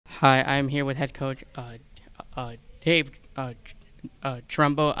Hi, I'm here with head coach Dave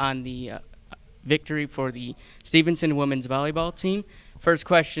Trumbo on the victory for the Stevenson women's volleyball team. First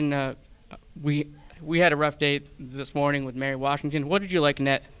question, we had a rough day this morning with Mary Washington. What did you like in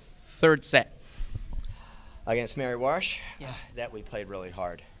that third set? Against Mary Wash? Yeah. That we played really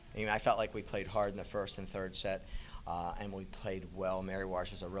hard. I mean, I felt like we played hard in the first and third set, and we played well. Mary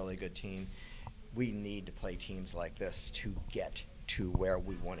Wash is a really good team. We need to play teams like this to get to where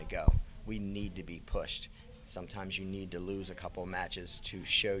we want to go. We need to be pushed. Sometimes you need to lose a couple of matches to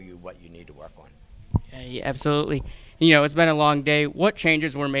show you what you need to work on. Yeah, absolutely. You know, it's been a long day. What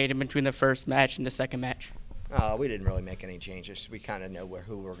changes were made in between the first match and the second match? We didn't really make any changes. We kind of know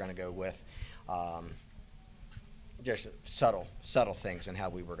who we're going to go with. Just subtle things and how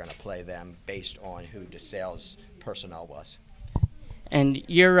we were going to play them based on who DeSales' personnel was. And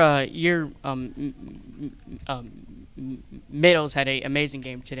your middles had an amazing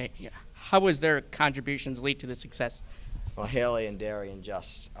game today. How was their contributions lead to the success? Well, Haley and Darian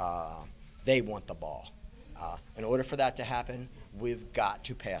they want the ball. In order for that to happen, we've got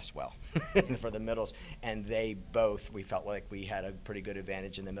to pass well for the middles. And we felt like we had a pretty good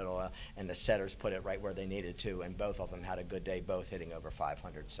advantage in the middle, and the setters put it right where they needed to, and both of them had a good day, both hitting over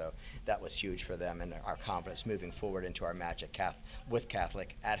 500. So that was huge for them and our confidence moving forward into our match with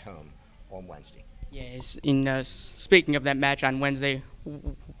Catholic at home on Wednesday. Yes. Speaking of that match on Wednesday,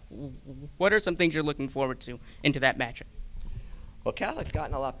 what are some things you're looking forward to into that matchup? Well, Catholic's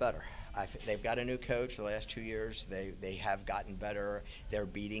gotten a lot better. They've got a new coach the last 2 years. They have gotten better. They're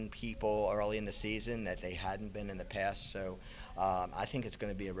beating people early in the season that they hadn't been in the past. So I think it's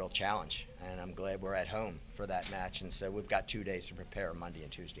going to be a real challenge, and I'm glad we're at home for that match. And so we've got 2 days to prepare, Monday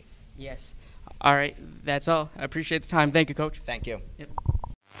and Tuesday. Yes. All right. That's all. I appreciate the time. Thank you, Coach. Thank you. Yep.